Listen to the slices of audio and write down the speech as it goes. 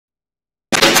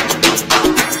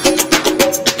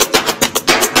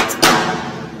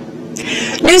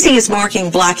Newsy is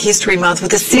marking Black History Month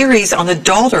with a series on the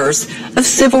daughters of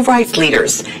civil rights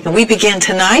leaders. And we begin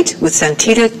tonight with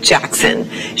Santita Jackson.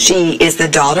 She is the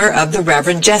daughter of the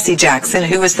Reverend Jesse Jackson,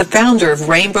 who is the founder of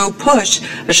Rainbow Push,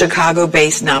 a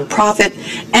Chicago-based nonprofit,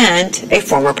 and a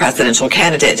former presidential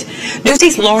candidate.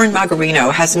 Newsy's Lauren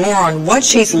Margarino has more on what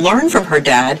she's learned from her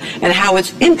dad and how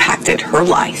it's impacted her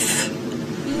life.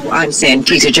 I'm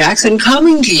Santita Jackson,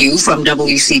 coming to you from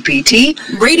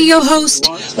WCPT. Radio host.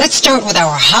 Let's start with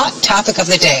our hot topic of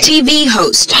the day. TV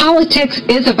host. Politics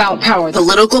is about power.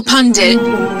 Political pundit.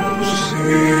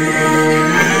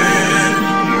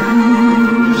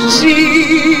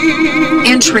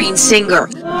 And trained singer.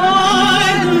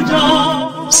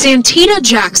 Santita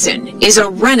Jackson is a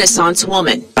Renaissance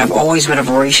woman. I've always been a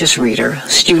voracious reader,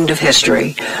 student of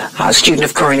history, student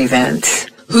of current events.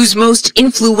 Whose most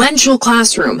influential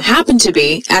classroom happened to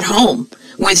be at home,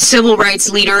 with civil rights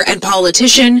leader and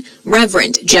politician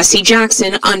Reverend Jesse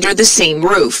Jackson under the same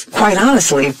roof. Quite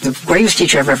honestly, the greatest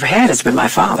teacher I've ever had has been my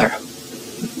father.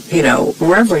 You know,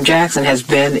 Reverend Jackson has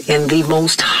been in the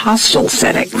most hostile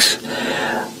settings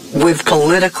with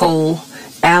political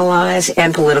allies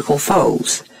and political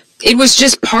foes. It was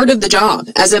just part of the job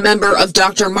as a member of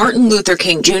Dr. Martin Luther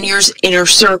King Jr.'s inner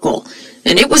circle,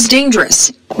 and it was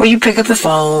dangerous. Well, you pick up the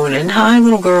phone and, hi,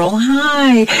 little girl,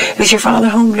 hi, is your father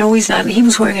home? No, he's not. He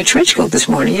was wearing a trench coat this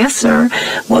morning. Yes, sir.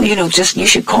 Well, you know, you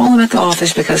should call him at the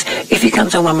office because if he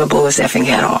comes home, I'm going to blow his effing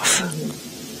head off.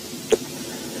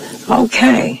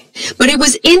 Okay. But it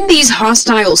was in these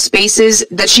hostile spaces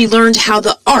that she learned how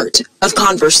the art of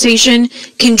conversation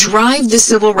can drive the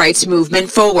civil rights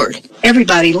movement forward.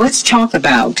 Everybody, let's talk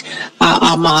about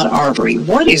Ahmaud Arbery.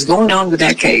 What is going on with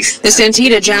that case? The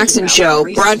Santita Jackson Show,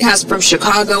 broadcast from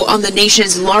Chicago on the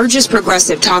nation's largest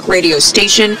progressive talk radio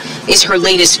station, is her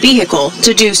latest vehicle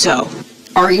to do so.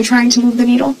 Are you trying to move the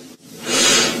needle?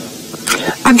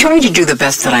 I'm trying to do the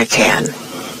best that I can.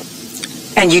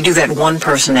 And you do that one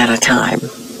person at a time.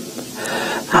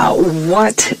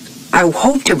 What I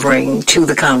hope to bring to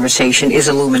the conversation is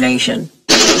illumination.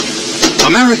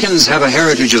 Americans have a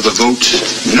heritage of the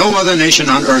vote no other nation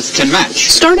on earth can match.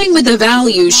 Starting with the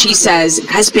values, she says,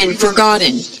 has been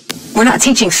forgotten. We're not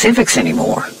teaching civics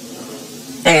anymore.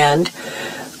 And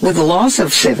with the loss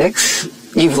of civics,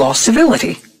 you've lost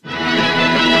civility.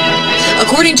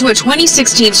 According to a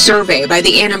 2016 survey by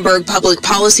the Annenberg Public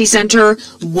Policy Center,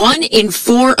 1 in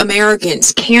 4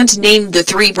 Americans can't name the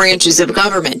 3 branches of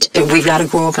government. We've got to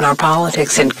grow up in our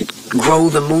politics and grow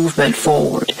the movement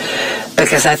forward,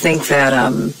 because I think that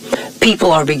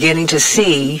people are beginning to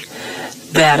see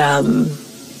that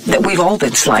that we've all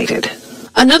been slighted.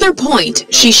 Another point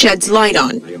she sheds light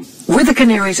on. We're the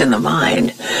canaries in the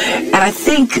mine, and I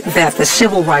think that the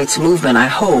civil rights movement, I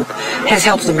hope, has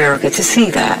helped America to see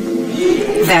that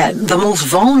the most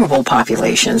vulnerable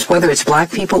populations, whether it's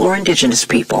black people or indigenous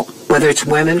people, whether it's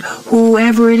women,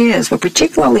 whoever it is, but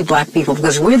particularly black people,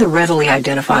 because we're the readily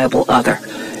identifiable other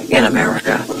in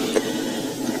America.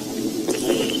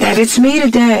 That it's me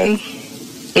today,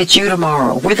 it's you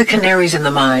tomorrow. We're the canaries in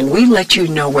the mine. We let you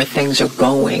know where things are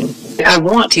going. I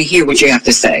want to hear what you have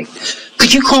to say.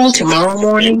 Could you call tomorrow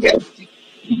morning?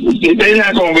 They're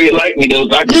not going to really like me, though.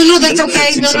 No, that's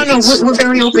okay. No. We're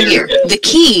very open here. The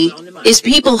key is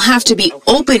people have to be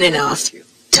open enough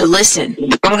to listen.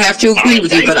 I don't have to agree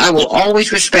with you, but I will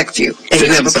always respect you. And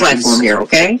you have a platform here,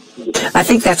 okay? I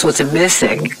think that's what's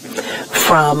missing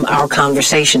from our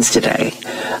conversations today.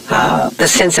 The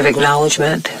sense of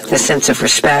acknowledgement, the sense of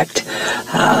respect,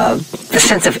 the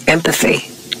sense of empathy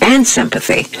and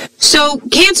sympathy. So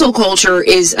cancel culture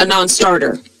is a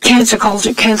non-starter. Cancel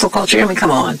culture, I mean, come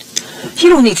on. You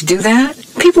don't need to do that.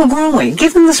 People are growing.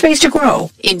 Give them the space to grow.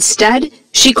 Instead,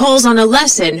 she calls on a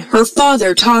lesson her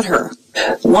father taught her.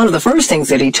 One of the first things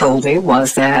that he told me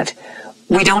was that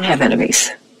we don't have enemies.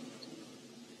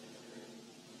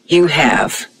 You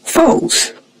have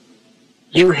foes.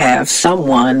 You have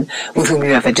someone with whom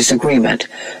you have a disagreement.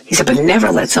 He said, but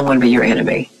never let someone be your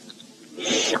enemy.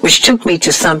 Which took me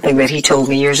to something that he told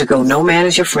me years ago. No man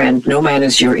is your friend. No man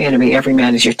is your enemy. Every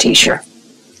man is your teacher.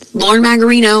 Lauren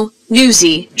Margarino,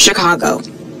 Newsy, Chicago.